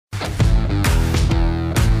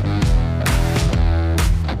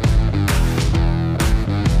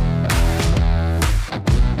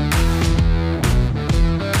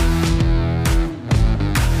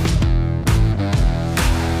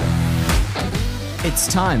It's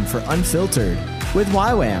time for Unfiltered with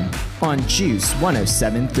YWAM on Juice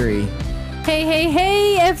 107.3.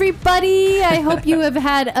 Hey, everybody. I hope you have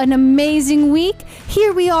had an amazing week.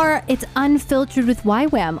 Here we are. It's Unfiltered with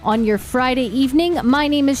YWAM on your Friday evening. My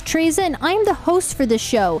name is Treza, and I'm the host for the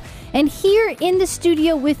show. And here in the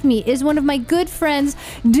studio with me is one of my good friends,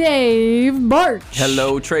 Dave Barch.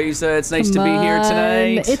 Hello, Treza. It's nice to be here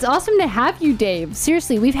tonight. It's awesome to have you, Dave.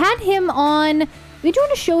 Seriously, we've had him on... We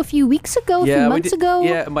joined a show a few weeks ago, a few months ago.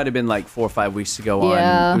 Yeah, it might have been like 4 or 5 weeks ago.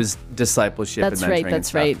 It was discipleship and mentoring.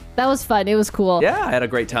 That's right. That was fun. It was cool. Yeah, I had a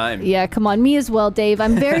great time. Yeah, come on. Me as well, Dave.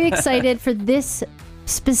 I'm very excited for this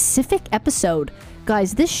specific episode.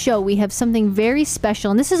 Guys, this show, we have something very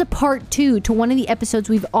special, and this is a part 2 to one of the episodes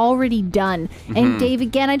we've already done. Mm-hmm. And Dave,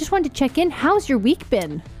 again, I just wanted to check in. How's your week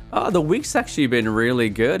been? The week's actually been really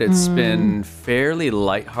good. It's been fairly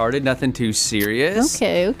lighthearted, nothing too serious.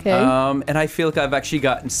 Okay. And I feel like I've actually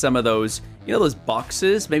gotten some of those, those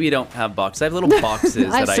boxes. Maybe you don't have boxes. I have little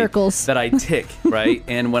boxes that I tick, right?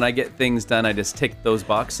 And when I get things done, I just tick those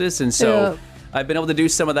boxes. And so... I've been able to do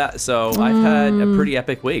some of that, so I've had a pretty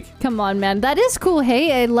epic week. Come on, man. That is cool.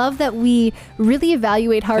 Hey, I love that we really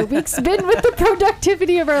evaluate how our week's been with the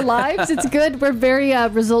productivity of our lives. It's good. We're very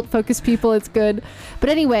result-focused people. It's good. But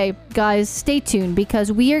anyway, guys, stay tuned because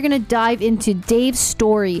we are going to dive into Dave's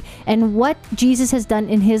story and what Jesus has done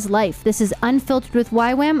in his life. This is Unfiltered with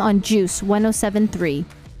YWAM on Juice 107.3.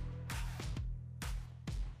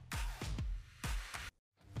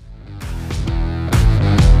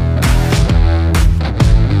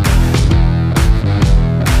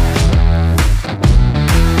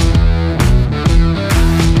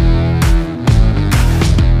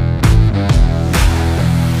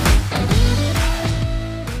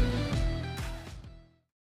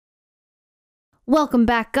 Welcome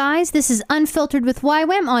back, guys. This is Unfiltered with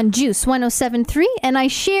YWAM on Juice 107.3, and I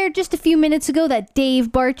shared just a few minutes ago that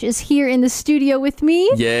Dave Barch is here in the studio with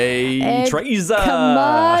me. Yay, Treza! Come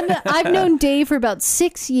on. I've known Dave for about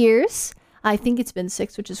 6 years. I think it's been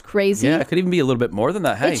 6, which is crazy. Yeah, it could even be a little bit more than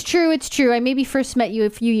that. Hey. It's true. I maybe first met you a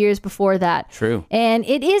few years before that. True. And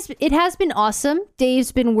it has been awesome.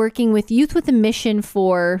 Dave's been working with Youth with a Mission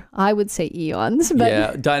for, I would say, eons. But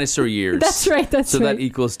yeah, dinosaur years. That's right. So that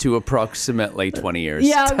equals to approximately 20 years.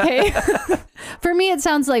 Yeah, okay. For me, it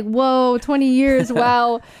sounds like, whoa, 20 years,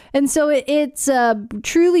 wow. And so it's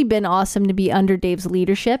truly been awesome to be under Dave's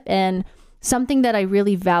leadership. And something that I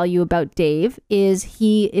really value about Dave is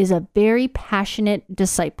he is a very passionate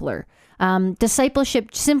discipler.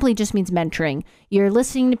 Discipleship simply just means mentoring. You're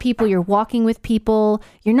listening to people, you're walking with people.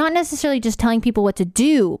 You're not necessarily just telling people what to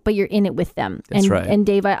do, but you're in it with them. That's right. And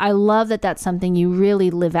Dave, I love that that's something you really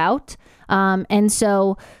live out. And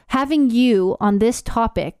so having you on this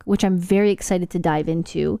topic, which I'm very excited to dive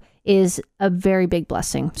into, is a very big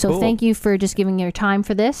blessing. So Thank you for just giving your time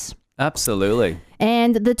for this. Absolutely.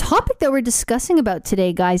 And the topic that we're discussing about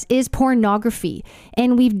today, guys, is pornography.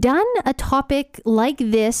 And we've done a topic like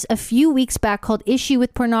this a few weeks back called Issue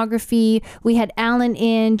with Pornography. We had Alan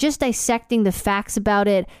in just dissecting the facts about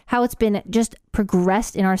it, how it's been just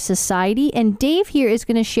progressed in our society. And Dave here is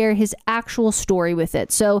going to share his actual story with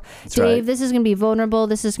it. So, That's Dave, right. This is going to be vulnerable.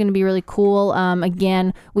 This is going to be really cool.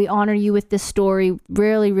 Again, we honor you with this story.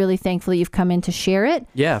 Really, really thankful that you've come in to share it.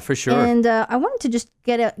 Yeah, for sure. And I wanted to just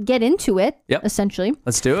get into it, essentially.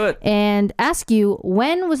 Let's do it. And ask you,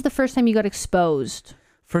 when was the first time you got exposed?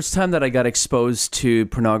 First time that I got exposed to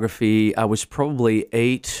pornography, I was probably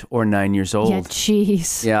 8 or 9 years old. Yeah,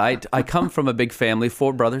 jeez. Yeah, I come from a big family,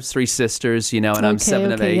 4 brothers, 3 sisters, and I'm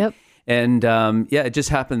 7 of 8. Yep. And it just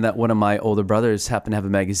happened that one of my older brothers happened to have a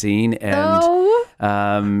magazine,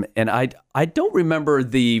 and and I don't remember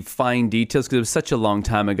the fine details because it was such a long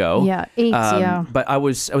time ago. Yeah, 8. Yeah. But I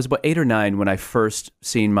was about 8 or 9 when I first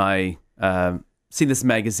seen this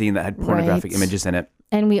magazine that had pornographic images in it.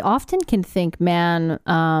 And we often can think, man,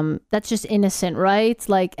 that's just innocent, right?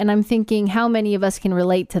 And I'm thinking how many of us can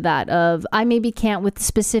relate to that of, I maybe can't with the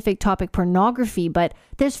specific topic pornography, but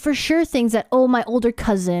there's for sure things that, my older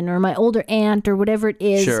cousin or my older aunt or whatever it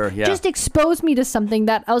is, just exposed me to something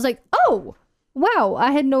that I was like, oh, wow,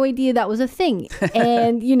 I had no idea that was a thing.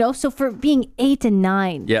 And, so for being 8 and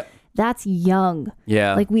 9, that's young.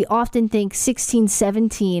 Yeah. We often think 16,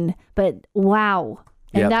 17, but wow.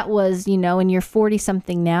 And that was, and you're 40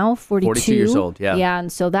 something now, 42 years old. Yeah. Yeah.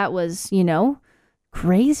 And so that was,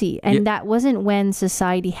 crazy. And that wasn't when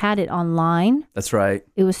society had it online. That's right.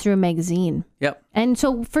 It was through a magazine. Yep. And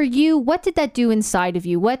so for you, what did that do inside of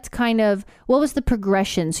you? What was the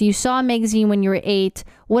progression? So you saw a magazine when you were 8.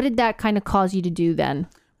 What did that kind of cause you to do then?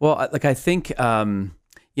 Well, I think,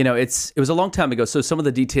 it was a long time ago, so some of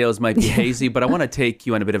the details might be hazy, but I want to take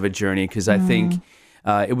you on a bit of a journey because I think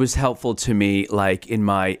it was helpful to me, like in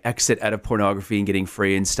my exit out of pornography and getting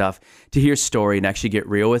free and stuff, to hear a story and actually get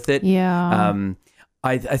real with it. Yeah.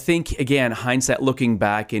 I think, again, hindsight, looking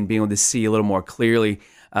back and being able to see a little more clearly,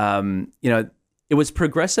 it was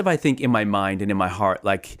progressive, I think, in my mind and in my heart.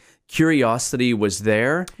 Like, curiosity was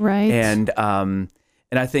there. Right. And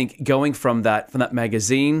I think going from that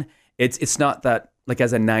magazine, it's not that, like,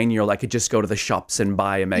 as a 9-year-old, I could just go to the shops and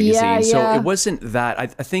buy a magazine. Yeah. So it wasn't that. I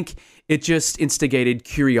think it just instigated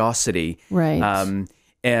curiosity. Right.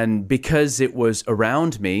 And because it was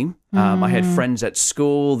around me, I had friends at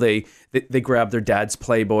school. They grabbed their dad's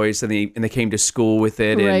Playboys and they came to school with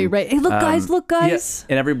it. Right. Hey, look, guys.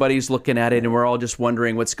 Yeah, and everybody's looking at it, and we're all just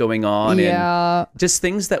wondering what's going on. Yeah. And just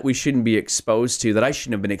things that we shouldn't be exposed to, that I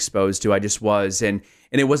shouldn't have been exposed to. I just was, and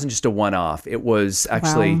it wasn't just a one-off. It was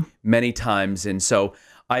actually many times, and so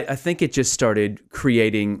I think it just started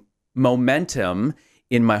creating momentum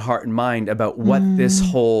in my heart and mind about what this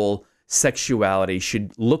whole sexuality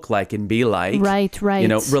should look like and be like. Right.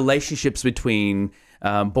 Relationships between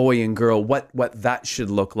boy and girl, what that should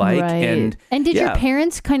look like. Right. And did your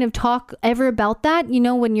parents kind of talk ever about that,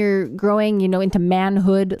 when you're growing, into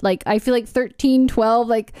manhood? Like, I feel like 13, 12,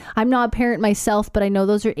 like, I'm not a parent myself, but I know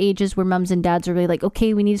those are ages where moms and dads are really like,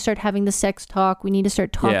 okay, we need to start having the sex talk. We need to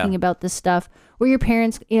start talking about this stuff. Were your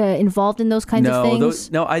parents involved in those kinds of things?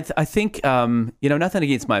 I think, nothing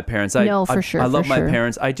against my parents. For sure. I love my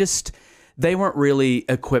parents. They weren't really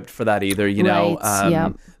equipped for that either,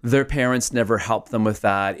 Right. Their parents never helped them with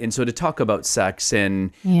that. And so to talk about sex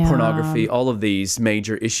and pornography, all of these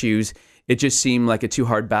major issues, it just seemed like a too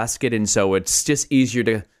hard basket. And so it's just easier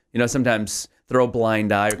to, sometimes throw a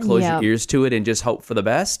blind eye or close your ears to it and just hope for the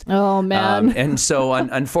best. Oh, man. And so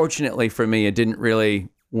unfortunately for me, it didn't really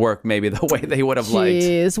work maybe the way they would have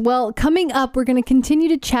liked. Well, coming up, we're going to continue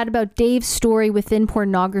to chat about Dave's story within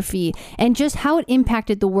pornography and just how it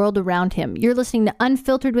impacted the world around him. You're listening to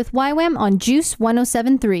Unfiltered with YWAM on Juice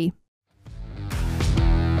 107.3.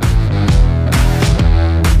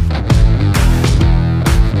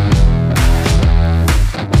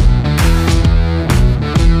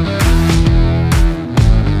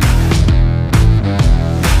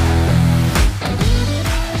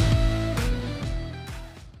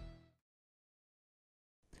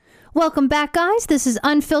 Welcome back, guys. This is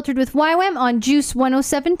Unfiltered with YWAM on Juice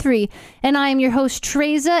 107.3, and I am your host,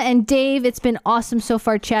 Treza. And Dave, it's been awesome so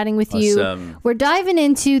far chatting with you. We're diving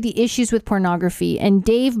into the issues with pornography, and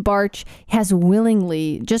Dave Barch has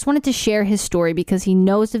willingly just wanted to share his story because he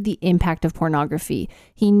knows of the impact of pornography.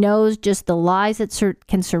 He knows just the lies that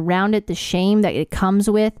can surround it, the shame that it comes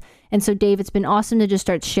with. And so, Dave, it's been awesome to just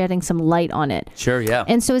start shedding some light on it. Sure, yeah.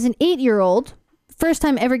 And so as an 8-year-old... first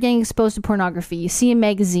time ever getting exposed to pornography, you see a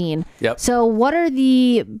magazine. Yep. So what are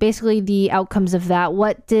basically the outcomes of that?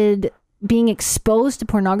 What did being exposed to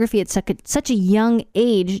pornography at such a young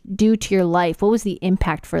age do to your life? What was the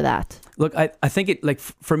impact for that? Look, I think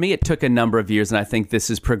for me, it took a number of years, and I think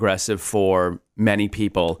this is progressive for many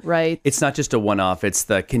people. Right. It's not just a one-off. It's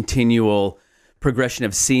the continual progression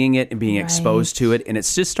of seeing it and being exposed to it. And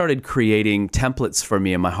it's just started creating templates for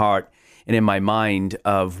me in my heart and in my mind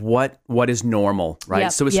of what is normal, right?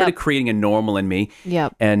 Yep, so it started creating a normal in me.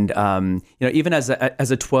 Yep. And even as a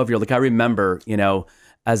 12-year-old, like I remember,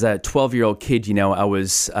 as a 12-year-old kid, I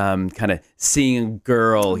was kind of seeing a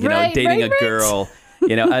girl, dating a girl.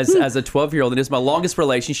 As a 12-year-old, and it was my longest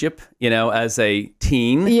relationship, as a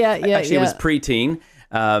teen. Actually, it was preteen.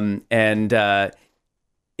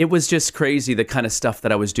 It was just crazy, the kind of stuff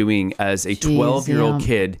that I was doing as a 12-year-old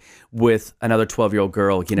kid with another 12-year-old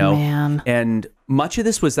girl, Man. And much of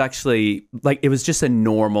this was actually, like, it was just a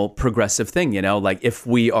normal progressive thing, like if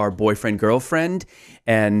we are boyfriend, girlfriend,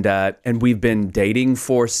 and we've been dating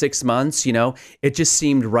for 6 months, it just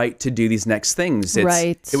seemed right to do these next things.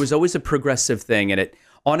 It was always a progressive thing, and it...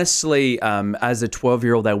 honestly, as a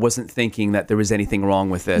 12-year-old, I wasn't thinking that there was anything wrong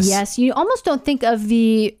with this. Yes, you almost don't think of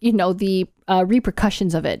the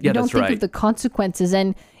repercussions of it. You don't think of the consequences.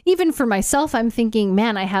 And even for myself, I'm thinking,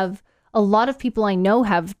 man, I have a lot of people I know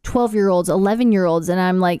have 12-year-olds, 11-year-olds, and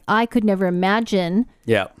I'm like, I could never imagine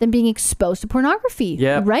them being exposed to pornography.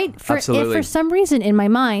 Yeah, right? Absolutely. If for some reason in my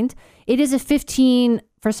mind, it is a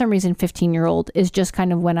 15-year-old is just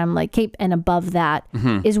kind of when I'm like, Cape, and above that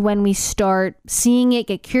is when we start seeing it,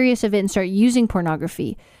 get curious of it, and start using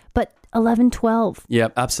pornography. But 11, 12. Yeah,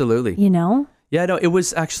 absolutely. Yeah, no, it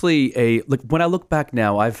was actually when I look back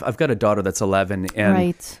now, I've got a daughter that's 11,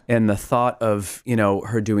 and the thought of,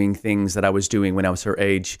 her doing things that I was doing when I was her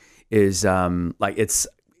age is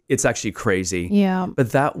it's actually crazy. Yeah.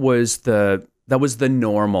 But that was the the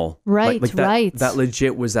normal. Right, like right. That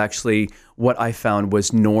legit was actually what I found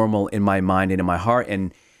was normal in my mind and in my heart.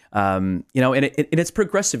 And, you know, and it's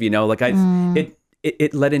progressive, you know, like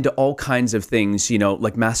it led into all kinds of things, you know,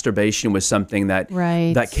 like masturbation was something that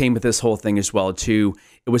came with this whole thing as well too.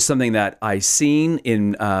 It was something that I seen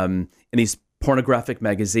in these pornographic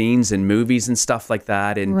magazines and movies and stuff like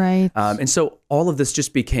that. And so all of this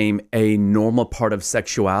just became a normal part of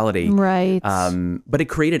sexuality. Right. But it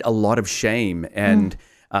created a lot of shame. And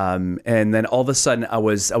then all of a sudden I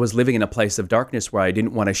was living in a place of darkness where I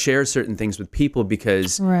didn't want to share certain things with people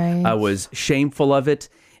because I was shameful of it.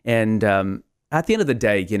 And at the end of the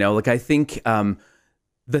day, you know, like I think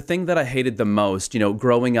the thing that I hated the most, you know,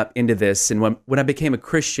 growing up into this and when I became a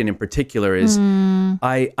Christian in particular is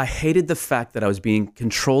I hated the fact that I was being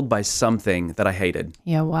controlled by something that I hated.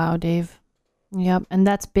 Yeah, wow, Dave. Yep, and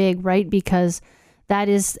that's big, right? Because that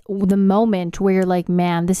is the moment where you're like,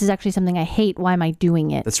 man, this is actually something I hate. Why am I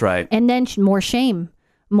doing it? That's right. And then more shame.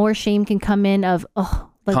 More shame can come in of, oh,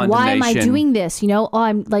 like, why am I doing this? You know, oh,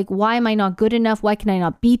 I'm like, why am I not good enough? Why can I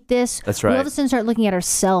not beat this? That's right. We all of a sudden start looking at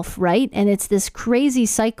ourselves, right? And it's this crazy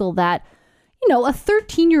cycle that, you know, a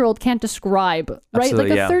 13-year-old can't describe, right?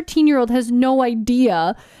 Absolutely, like a 13-year-old has no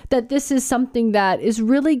idea that this is something that is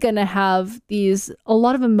really going to have a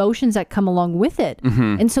lot of emotions that come along with it.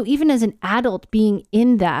 And so even as an adult being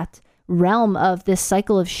in that realm of this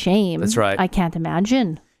cycle of shame, that's right. I can't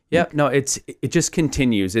imagine. Yeah, no, it just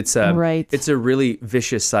continues. It's a really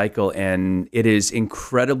vicious cycle, and it is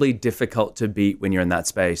incredibly difficult to beat when you're in that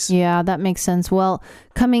space. Yeah, that makes sense. Well,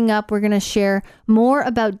 coming up, we're going to share more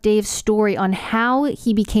about Dave's story on how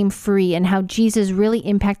he became free and how Jesus really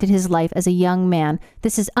impacted his life as a young man.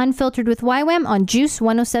 This is Unfiltered with YWAM on Juice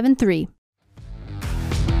 107.3.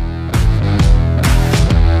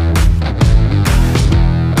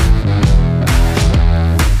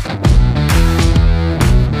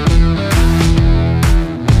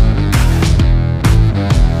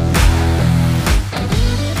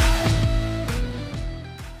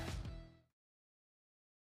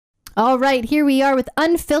 All right, here we are with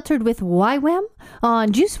Unfiltered with YWAM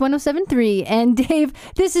on Juice 107.3. And Dave,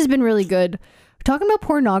 this has been really good. We're talking about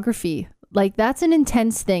pornography. Like, that's an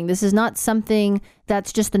intense thing. This is not something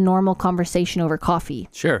that's just a normal conversation over coffee.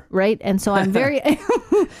 Sure. Right? And so I'm very...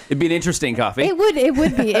 It'd be an interesting coffee. It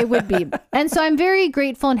would be. And so I'm very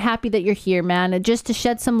grateful and happy that you're here, man. Just to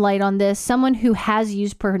shed some light on this. Someone who has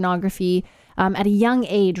used pornography at a young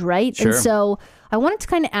age, right? Sure. And so I wanted to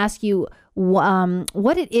kind of ask you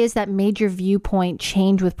what it is that made your viewpoint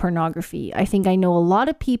change with pornography. I think I know a lot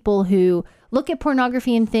of people who look at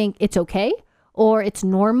pornography and think it's okay, or it's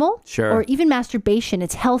normal, or even masturbation,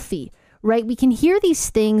 it's healthy, right? We can hear these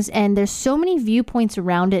things, and there's so many viewpoints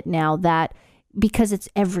around it now that because it's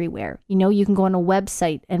everywhere. You know, you can go on a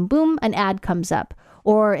website and boom, an ad comes up.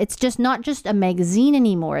 Or it's just not just a magazine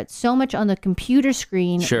anymore. It's so much on the computer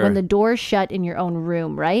screen when the door's shut in your own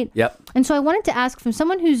room, right? Yep. And so I wanted to ask from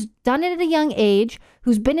someone who's done it at a young age,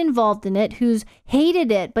 who's been involved in it, who's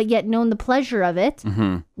hated it, but yet known the pleasure of it.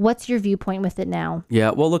 What's your viewpoint with it now? Yeah,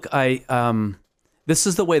 well, look, this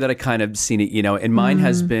is the way that I kind of seen it, you know, and mine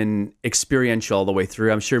has been experiential all the way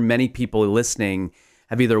through. I'm sure many people listening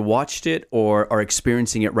have either watched it or are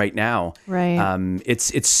experiencing it right now. Right.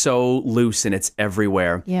 It's so loose and it's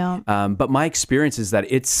everywhere. Yeah. But my experience is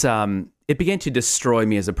that it began to destroy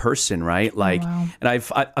me as a person, right? Like, and I've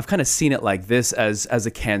kind of seen it like this as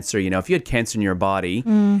a cancer. You know, if you had cancer in your body,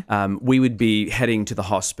 we would be heading to the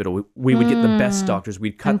hospital. We would get the best doctors.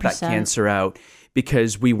 We'd cut 100%. That cancer out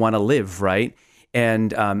because we want to live, right?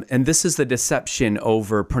 And this is the deception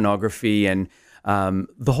over pornography and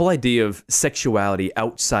the whole idea of sexuality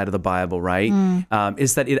outside of the Bible, right?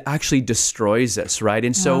 Is that it actually destroys us, right?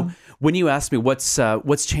 And so when you ask me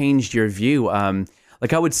what's changed your view,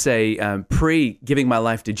 like I would say pre giving my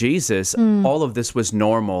life to Jesus, all of this was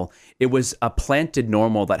normal. It was a planted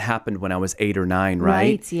normal that happened when I was 8 or 9, right?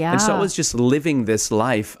 Right, yeah. And so I was just living this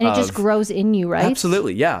life. And it just grows in you, right?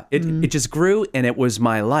 Absolutely, yeah. It just grew and it was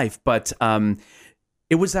my life. But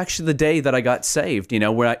it was actually the day that I got saved, you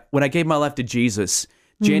know, when I gave my life to Jesus,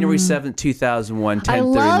 January 7th, 2001, 10:30 in the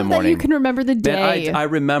morning. I love that you can remember the day. I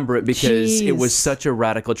remember it because it was such a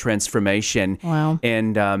radical transformation. Wow.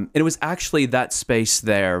 And it was actually that space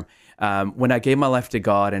there when I gave my life to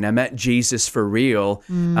God and I met Jesus for real,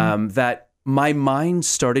 that my mind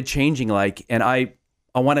started changing, like, and I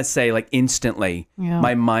want to say like instantly,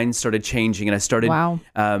 my mind started changing and I started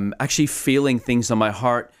actually feeling things on my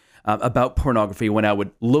heart about pornography. When I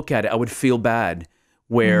would look at it, I would feel bad.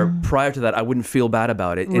 where prior to that, I wouldn't feel bad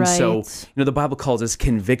about it. And so, the Bible calls this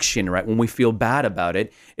conviction, right? When we feel bad about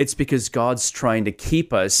it, it's because God's trying to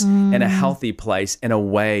keep us in a healthy place and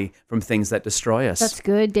away from things that destroy us. That's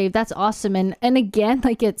good, Dave. That's awesome. And again,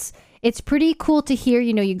 like it's pretty cool to hear,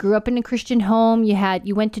 you grew up in a Christian home,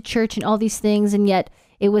 you went to church and all these things, and yet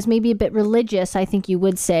it was maybe a bit religious. I think you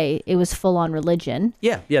would say it was full on religion.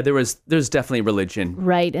 Yeah, there's definitely religion.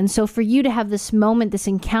 Right. And so for you to have this moment, this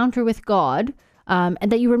encounter with God, and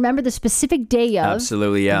that you remember the specific day of.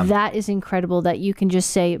 Absolutely, yeah. That is incredible that you can just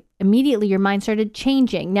say immediately your mind started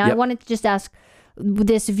changing. Now, I wanted to just ask,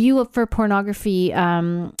 this view for pornography,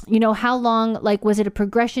 how long, like, was it a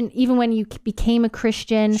progression even when you became a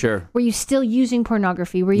Christian? Sure. Were you still using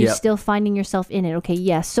pornography? Were you still finding yourself in it? Okay,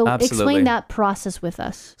 yes. So explain that process with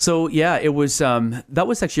us. So yeah, it was, that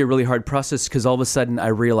was actually a really hard process because all of a sudden I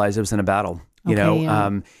realized I was in a battle,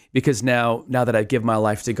 because now that I've given my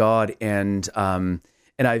life to God and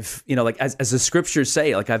I've, like as the scriptures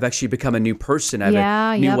say, like I've actually become a new person. I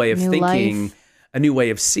have a new way of thinking. Life. A new way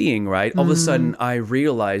of seeing, right? All of a sudden, I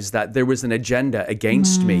realized that there was an agenda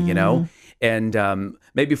against me, and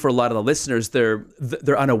maybe for a lot of the listeners, they're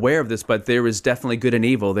unaware of this, but there was definitely good and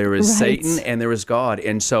evil. There was Satan and there was God,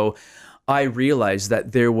 and so I realized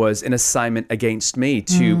that there was an assignment against me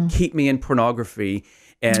to keep me in pornography.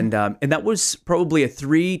 And that was probably a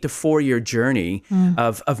 3 to 4 year journey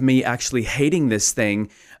of me actually hating this thing,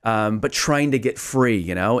 but trying to get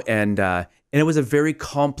free, and it was a very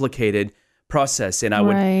complicated process. And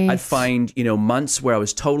I'd find, months where I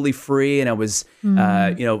was totally free and I was,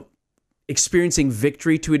 experiencing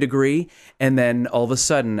victory to a degree. And then all of a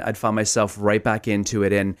sudden I'd find myself right back into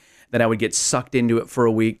it. And then I would get sucked into it for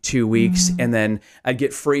a week, 2 weeks, and then I'd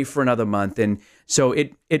get free for another month. And so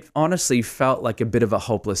it honestly felt like a bit of a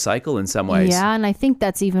hopeless cycle in some ways. Yeah, and I think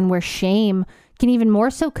that's even where shame can even more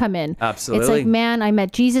so come in. Absolutely. It's like, man, I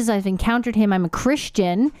met Jesus, I've encountered him, I'm a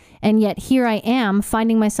Christian, and yet here I am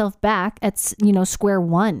finding myself back at, square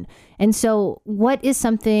one. And so what is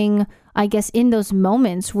something, I guess, in those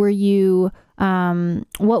moments where you,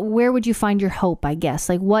 where would you find your hope, I guess?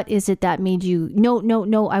 Like, what is it that made you,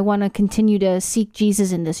 no, I want to continue to seek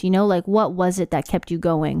Jesus in this, like, what was it that kept you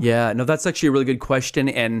going? Yeah, no, that's actually a really good question.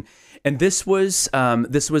 And this was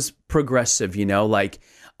progressive, like,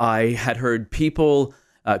 I had heard people,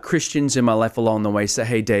 Christians in my life along the way say,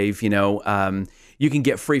 hey, Dave, you can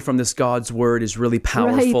get free from this. God's word is really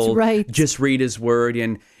powerful. Right. Just read his word.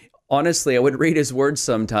 And honestly, I would read his word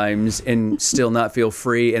sometimes and still not feel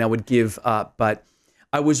free, and I would give up. But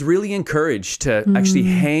I was really encouraged to actually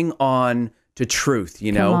hang on to truth.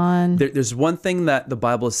 There's one thing that the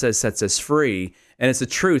Bible says sets us free, and it's the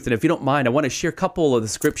truth. And if you don't mind, I want to share a couple of the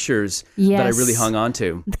scriptures that I really hung on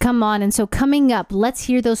to. Come on. And so coming up, let's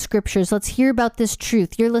hear those scriptures. Let's hear about this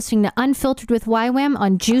truth. You're listening to Unfiltered with YWAM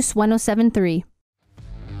on Juice 107.3.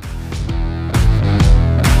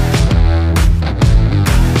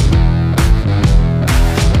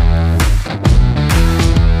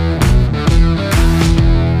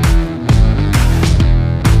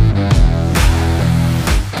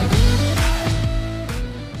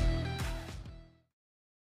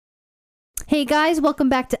 Hey guys, welcome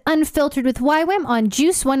back to Unfiltered with YWAM on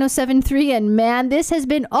Juice 107.3, and man, this has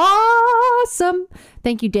been awesome.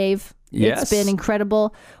 Thank you, Dave. Yes. It's been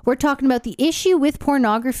incredible. We're talking about the issue with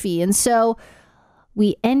pornography, and so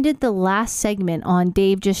we ended the last segment on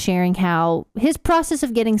Dave just sharing how his process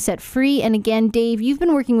of getting set free. And again, Dave, you've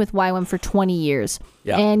been working with YWAM for 20 years.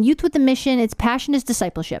 Yeah. And Youth with a Mission, its passion is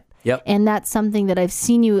discipleship. Yep. And that's something that I've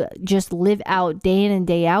seen you just live out day in and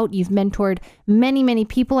day out. You've mentored many, many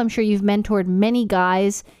people. I'm sure you've mentored many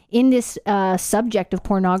guys in this subject of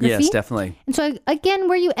pornography. Yes, definitely. And so again,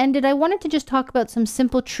 where you ended, I wanted to just talk about some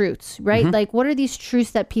simple truths, right? Like, what are these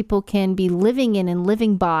truths that people can be living in and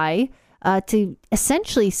living by to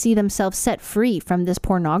essentially see themselves set free from this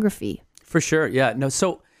pornography? For sure. Yeah. No.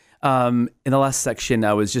 So in the last section,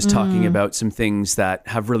 I was just talking about some things that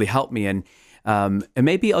have really helped me. And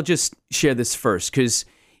maybe I'll just share this first because,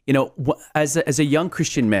 as a young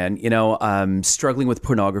Christian man, struggling with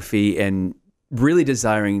pornography and really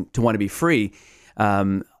desiring to want to be free,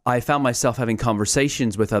 I found myself having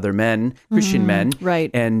conversations with other men, Christian men.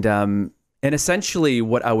 Right. And essentially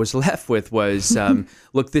what I was left with was,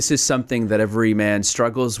 look, this is something that every man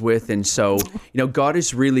struggles with. And so, God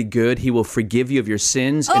is really good. He will forgive you of your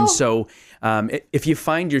sins. And so if you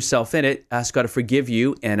find yourself in it, ask God to forgive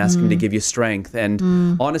you and ask him to give you strength.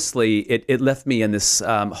 And honestly, it left me in this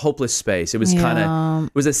hopeless space. It was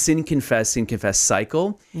it was a sin confess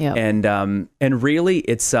cycle. Yeah. And really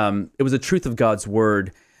it was the truth of God's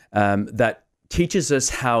word that teaches us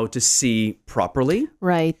how to see properly.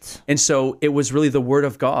 Right. And so it was really the Word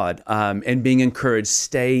of God and being encouraged,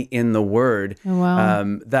 stay in the Word,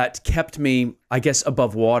 that kept me, I guess,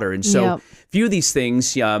 above water. And so few of these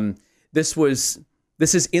things, this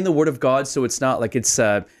is in the Word of God, so it's not like it's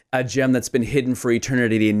a gem that's been hidden for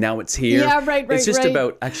eternity and now it's here. Yeah, right. It's just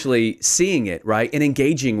about actually seeing it, right, and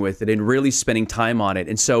engaging with it and really spending time on it.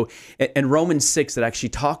 And so in Romans 6, it actually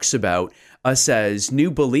talks about us as new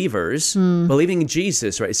believers, believing in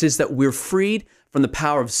Jesus, right? It says that we're freed from the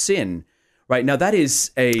power of sin, right? Now, that's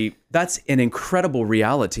an incredible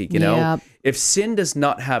reality, you know? If sin does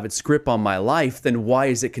not have its grip on my life, then why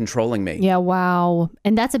is it controlling me? Yeah, wow.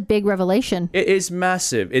 And that's a big revelation. It is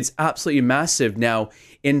massive. It's absolutely massive. Now,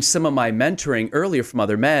 in some of my mentoring earlier from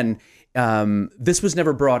other men, this was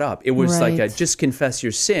never brought up. It was like just confess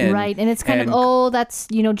your sin. Right. And it's kind of, that's,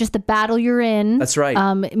 just the battle you're in. That's right.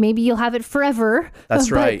 Maybe you'll have it forever.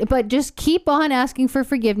 That's right. But just keep on asking for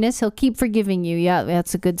forgiveness. He'll keep forgiving you. Yeah,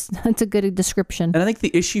 that's a good description. And I think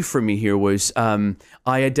the issue for me here was I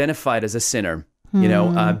identified as a sinner.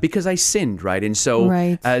 Because I sinned, right? And so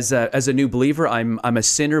as a new believer, I'm a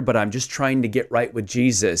sinner, but I'm just trying to get right with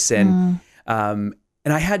Jesus.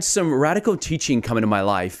 And I had some radical teaching come into my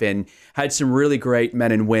life and had some really great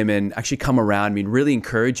men and women actually come around me and really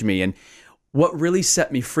encourage me. And what really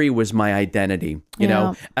set me free was my identity. You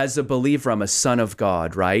know, as a believer, I'm a son of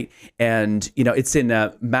God, right? And, it's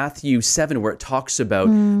in Matthew 7 where it talks about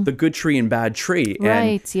the good tree and bad tree.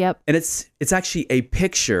 Right, And it's actually a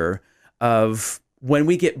picture of when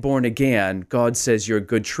we get born again, God says you're a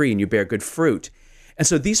good tree and you bear good fruit. And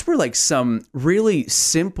so these were like some really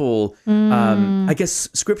simple, I guess,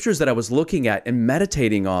 scriptures that I was looking at and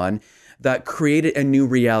meditating on that created a new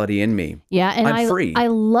reality in me. Yeah, and I'm free. I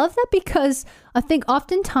love that because I think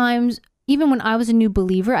oftentimes, even when I was a new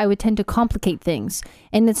believer, I would tend to complicate things.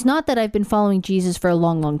 And it's not that I've been following Jesus for a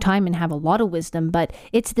long, long time and have a lot of wisdom, but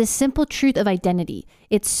it's this simple truth of identity.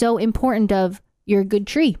 It's so important of you're a good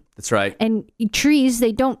tree. That's right. And trees,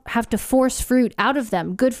 they don't have to force fruit out of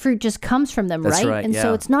them. Good fruit just comes from them, That's right? And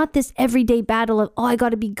so it's not this everyday battle of, I got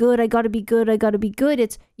to be good, I got to be good, I got to be good.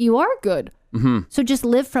 It's, you are good. Mm-hmm. So just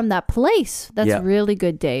live from that place. That's really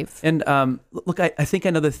good, Dave. And look, I think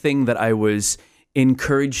another thing that I was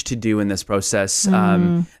encouraged to do in this process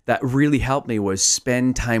that really helped me was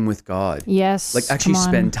spend time with God. Yes. Like actually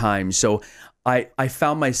spend time. So I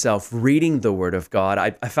found myself reading the Word of God.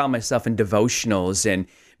 I found myself in devotionals and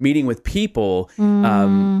meeting with people.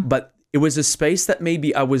 But it was a space that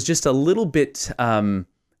maybe I was just a little bit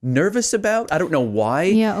nervous about. I don't know why.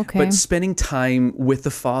 Yeah, okay. But spending time with the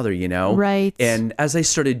Father, Right. And as I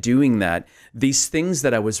started doing that, these things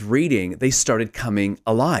that I was reading, they started coming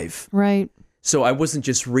alive. Right. So I wasn't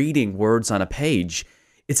just reading words on a page.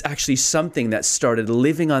 It's actually something that started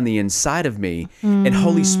living on the inside of me, and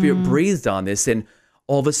Holy Spirit breathed on this, and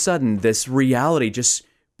all of a sudden, this reality just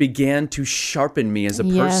began to sharpen me as a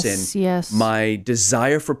person. Yes. My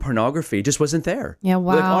desire for pornography just wasn't there. Yeah,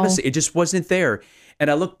 wow. Like, honestly, it just wasn't there. And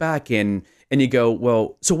I look back and you go,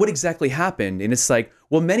 well, so what exactly happened? And it's like,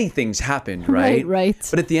 well, many things happened, right? Right.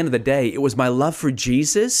 But at the end of the day, it was my love for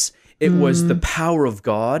Jesus. It was the power of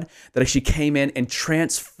God that actually came in and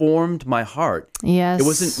transformed my heart. Yes. It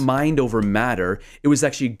wasn't mind over matter. It was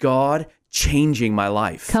actually God changing my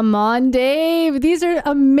life. Come on, Dave. These are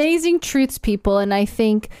amazing truths, people. And I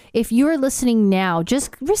think if you are listening now,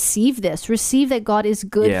 just receive this. Receive that God is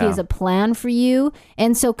good. Yeah. He has a plan for you.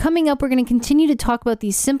 And so coming up, we're going to continue to talk about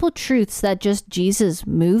these simple truths that just Jesus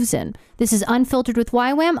moves in. This is Unfiltered with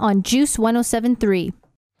YWAM on Juice 107.3.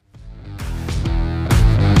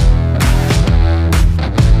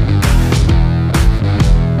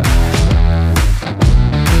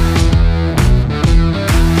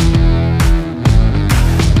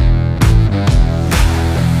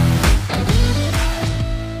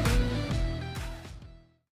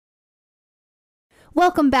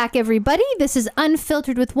 Welcome back, everybody. This is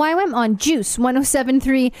Unfiltered with YWAM on Juice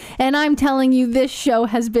 107.3, and I'm telling you, this show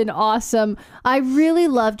has been awesome. I really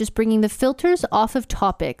love just bringing the filters off of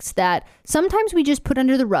topics that sometimes we just put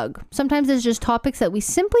under the rug. Sometimes there's just topics that we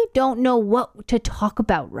simply don't know what to talk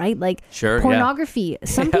about, right? Like pornography. Yeah.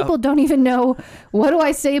 Some people don't even know, what do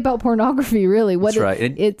I say about pornography, really? That's right.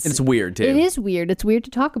 It's weird, too. It is weird. It's weird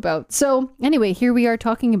to talk about. So anyway, here we are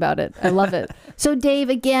talking about it. I love it. So Dave,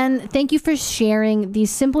 again, thank you for sharing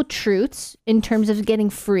these simple truths in terms of getting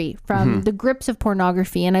free from the grips of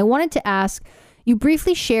pornography. And I wanted to ask, you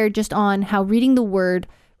briefly shared just on how reading the Word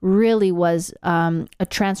really was a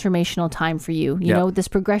transformational time for you, you know, this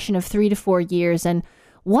progression of 3 to 4 years. And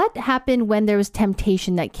what happened when there was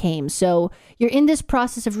temptation that came? So you're in this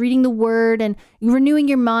process of reading the word and renewing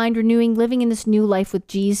your mind, living in this new life with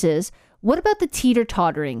Jesus. What about the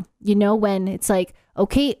teeter-tottering? When it's like,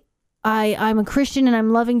 okay, I'm a Christian and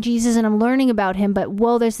I'm loving Jesus and I'm learning about him, but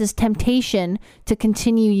there's this temptation to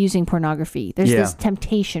continue using pornography. There's this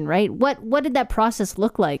temptation, right? What did that process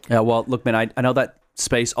look like? Yeah, well, look, man, I know that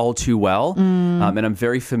space all too well, and I'm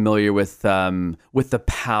very familiar with the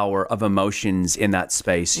power of emotions in that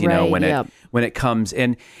space. When it comes,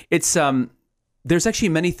 and it's there's actually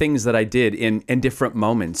many things that I did in different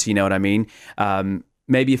moments. You know what I mean?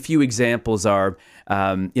 Maybe a few examples are,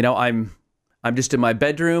 I'm just in my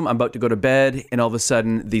bedroom, I'm about to go to bed, and all of a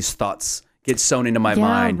sudden these thoughts get sewn into my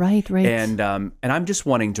mind. Right. And I'm just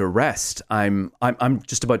wanting to rest. I'm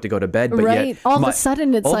just about to go to bed, but yet all of a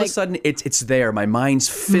sudden it's there. My mind's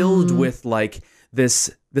filled with like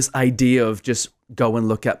this idea of just go and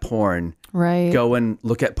look at porn. Right. Go and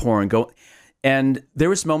look at porn. And there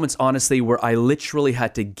was moments, honestly, where I literally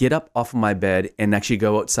had to get up off of my bed and actually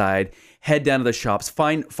go outside, head down to the shops,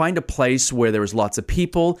 find a place where there was lots of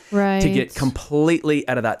people to get completely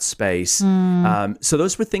out of that space. So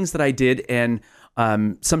those were things that I did. And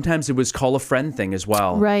sometimes it was call a friend thing as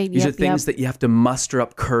well. Right. These are things that you have to muster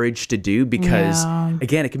up courage to do because,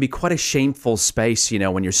 again, it can be quite a shameful space,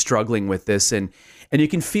 when you're struggling with this. And you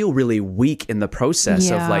can feel really weak in the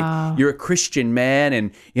process of like, you're a Christian man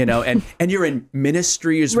and you're in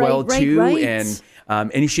ministry as well too. Right.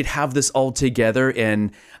 And you should have this all together.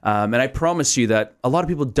 And I promise you that a lot of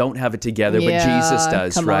people don't have it together, but Jesus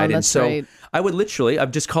does, right? And so I would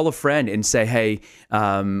I'd just call a friend and say, hey,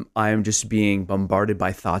 I'm just being bombarded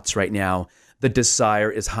by thoughts right now. The desire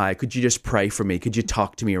is high. Could you just pray for me? Could you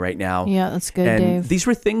talk to me right now? Yeah, that's good, and Dave. These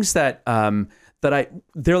were things that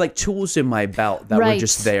they're like tools in my belt that were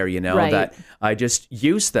just there, that I just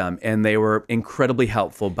used them and they were incredibly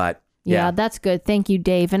helpful. But yeah, that's good. Thank you,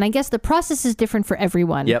 Dave. And I guess the process is different for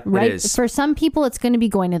everyone. Yep, right? It is. For some people, it's going to be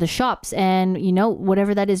going to the shops and,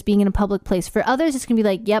 whatever that is, being in a public place. For others, it's going to be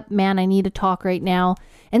like, yep, man, I need to talk right now.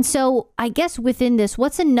 And so I guess within this,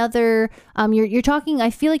 what's another, you're talking, I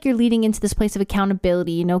feel like you're leading into this place of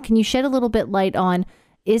accountability. Can you shed a little bit light on,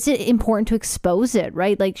 is it important to expose it,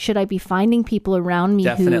 right? Like, should I be finding people around me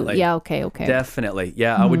Definitely. who... Yeah, okay. Definitely.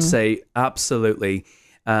 Yeah, I would say absolutely.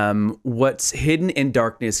 What's hidden in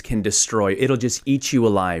darkness can destroy. It'll just eat you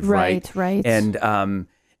alive, right? Right. And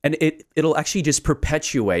it'll actually just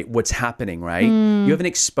perpetuate what's happening, right? You haven't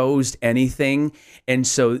exposed anything. And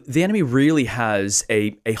so the enemy really has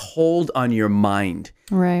a hold on your mind.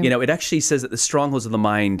 Right. It actually says that the strongholds of the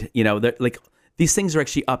mind, they're like... These things are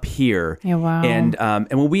actually up here. Yeah, wow. And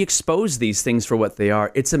when we expose these things for what they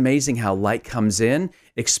are, it's amazing how light comes in,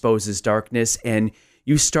 exposes darkness, and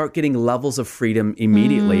you start getting levels of freedom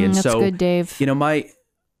immediately. And that's so, good, Dave.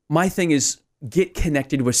 My thing is get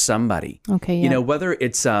connected with somebody. Okay, yeah. Whether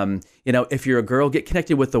it's, if you're a girl, get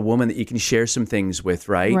connected with a woman that you can share some things with,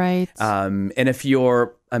 right? Right. And if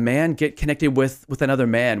you're a man, get connected with another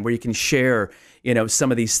man where you can share, some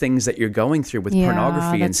of these things that you're going through with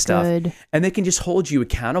pornography and stuff. Good. And they can just hold you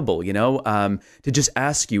accountable, to just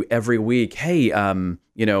ask you every week, hey,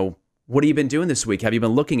 what have you been doing this week? Have you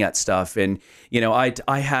been looking at stuff? And,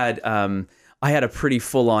 I had a pretty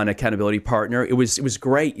full-on accountability partner. It was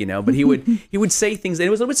great, but he would say things, and it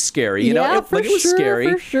was a little bit scary, it was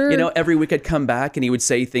scary. For sure. Every week I'd come back and he would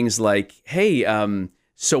say things like, hey,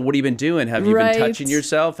 so what have you been doing? Have you been touching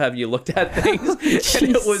yourself? Have you looked at things?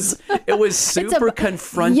 And it was super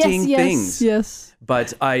confronting things. Yes.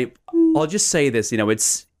 But I'll just say this,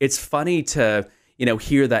 it's funny to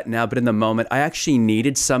hear that now, but in the moment, I actually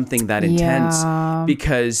needed something that intense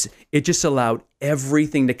because it just allowed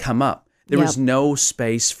everything to come up. There was no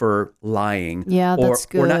space for lying that's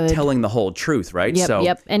good. or not telling the whole truth, right?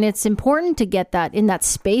 Yep. And it's important to get that in that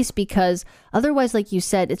space because otherwise, like you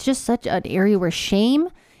said, it's just such an area where shame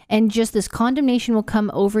and just this condemnation will come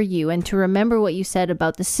over you. And to remember what you said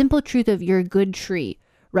about the simple truth of you're a good tree,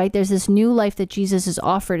 right? There's this new life that Jesus has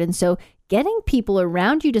offered. And so getting people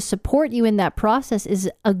around you to support you in that process is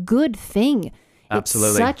a good thing.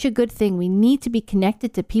 Absolutely. It's such a good thing. We need to be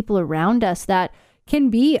connected to people around us that can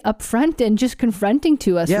be upfront and just confronting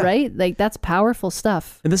to us, right? Like that's powerful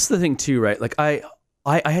stuff. And this is the thing too, right? Like I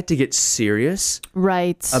had to get serious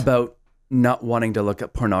about not wanting to look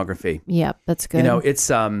at pornography. Yeah, that's good.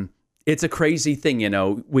 It's a crazy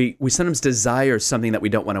thing, we sometimes desire something that we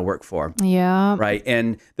don't want to work for. Yeah. Right.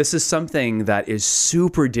 And this is something that is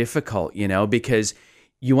super difficult, because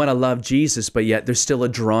you want to love Jesus, but yet there's still a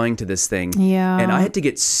drawing to this thing. Yeah. And I had to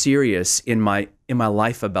get serious in my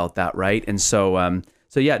life about that, right? And so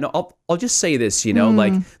So yeah, no, I'll just say this,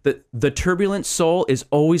 like the turbulent soul is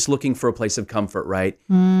always looking for a place of comfort, right?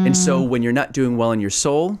 And so when you're not doing well in your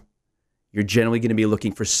soul, you're generally going to be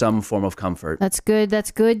looking for some form of comfort. That's good.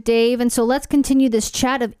 That's good, Dave. And so let's continue this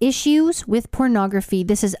chat of issues with pornography.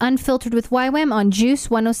 This is Unfiltered with YWAM on Juice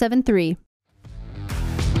 107.3.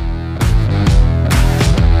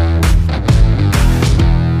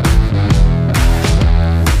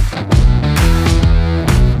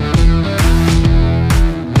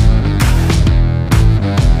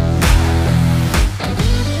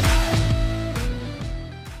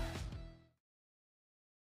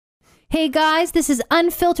 Hey guys, this is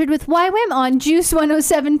Unfiltered with YWAM on Juice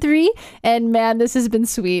 107.3. And man, this has been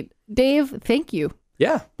sweet. Dave, thank you.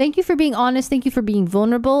 Yeah. Thank you for being honest. Thank you for being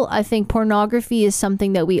vulnerable. I think pornography is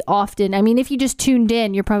something that we often, I mean, if you just tuned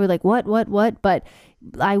in, you're probably like, what? But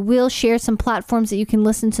I will share some platforms that you can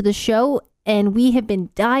listen to the show. And we have been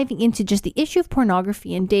diving into just the issue of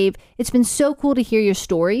pornography. And Dave, it's been so cool to hear your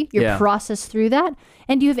story, your process through that.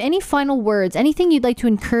 And do you have any final words, anything you'd like to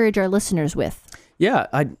encourage our listeners with? Yeah,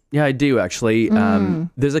 I do actually.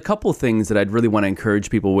 There's a couple things that I'd really want to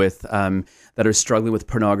encourage people with that are struggling with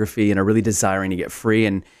pornography and are really desiring to get free.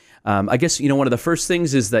 And I guess, one of the first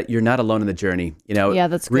things is that you're not alone in the journey. Yeah,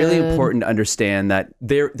 that's really good. Important to understand that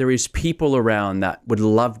there is people around that would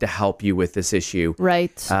love to help you with this issue.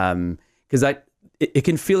 Right. Because it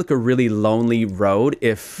can feel like a really lonely road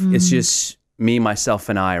if it's just me, myself,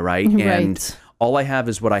 and I, right? And all I have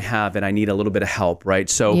is what I have, and I need a little bit of help, right?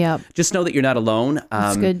 So just know that you're not alone.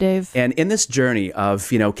 That's good, Dave. And in this journey of,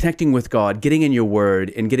 connecting with God, getting in your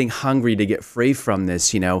word, and getting hungry to get free from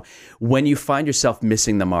this, when you find yourself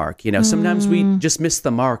missing the mark, sometimes we just miss the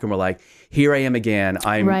mark, and we're like, here I am again.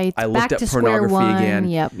 I looked at pornography again.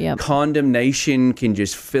 Yep. Condemnation can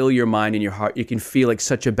just fill your mind and your heart. You can feel like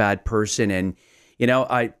such a bad person. And,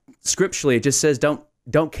 scripturally, it just says, don't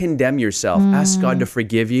condemn yourself. Ask God to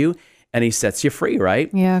forgive you. And he sets you free, right?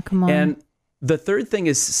 Yeah, come on. And the third thing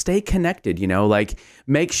is stay connected,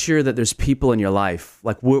 make sure that there's people in your life.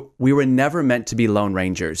 Like we were never meant to be lone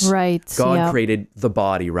rangers. Right. God created the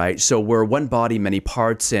body, right? So we're one body, many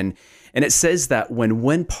parts. And it says that when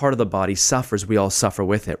one part of the body suffers, we all suffer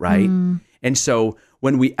with it, right? And so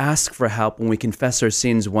when we ask for help, when we confess our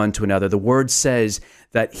sins one to another, the word says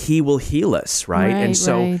that he will heal us, right? And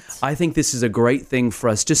so I think this is a great thing for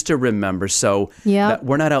us just to remember that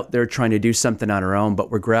we're not out there trying to do something on our own, but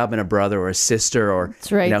we're grabbing a brother or a sister or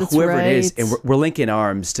whoever it is, and we're linking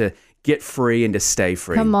arms to get free and to stay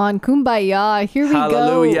free. Come on, kumbaya. Here we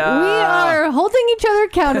Hallelujah. go. We are holding each other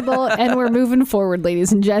accountable and we're moving forward,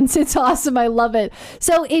 ladies and gents. It's awesome. I love it.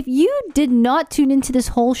 So if you did not tune into this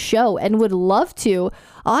whole show and would love to,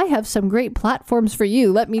 I have some great platforms for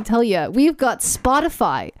you. Let me tell you, we've got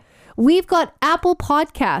Spotify. We've got Apple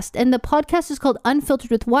Podcast, and the podcast is called Unfiltered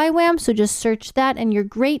with YWAM, so just search that, and you're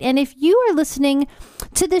great. And if you are listening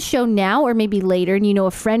to this show now or maybe later, and you know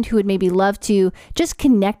a friend who would maybe love to just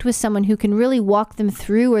connect with someone who can really walk them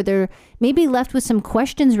through, or they're maybe left with some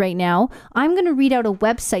questions right now, I'm going to read out a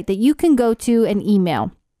website that you can go to and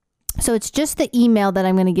email. So it's just the email that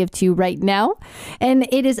I'm going to give to you right now, and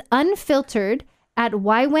it is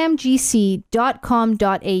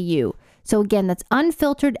unfiltered@ywamgc.com.au. So again, that's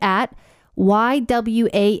unfiltered at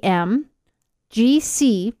ywamgc.com.au.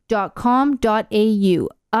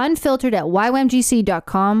 Unfiltered at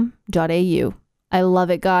ywamgc.com.au. I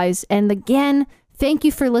love it, guys. And again, thank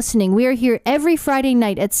you for listening. We are here every Friday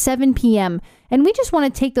night at 7 p.m. And we just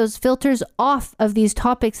want to take those filters off of these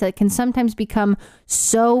topics that can sometimes become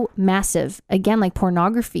so massive. Again, like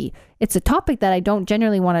pornography. It's a topic that I don't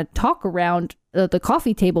generally want to talk around the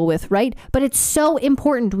coffee table with, right? But it's so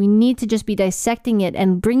important. We need to just be dissecting it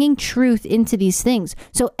and bringing truth into these things.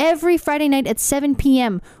 So every Friday night at 7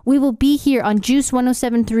 p.m., we will be here on Juice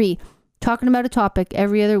 107.3 talking about a topic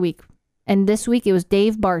every other week. And this week it was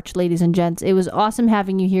Dave Barch, ladies and gents. It was awesome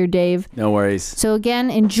having you here, Dave. No worries. So again,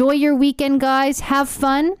 enjoy your weekend, guys. Have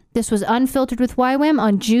fun. This was Unfiltered with YWAM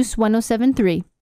on Juice 107.3.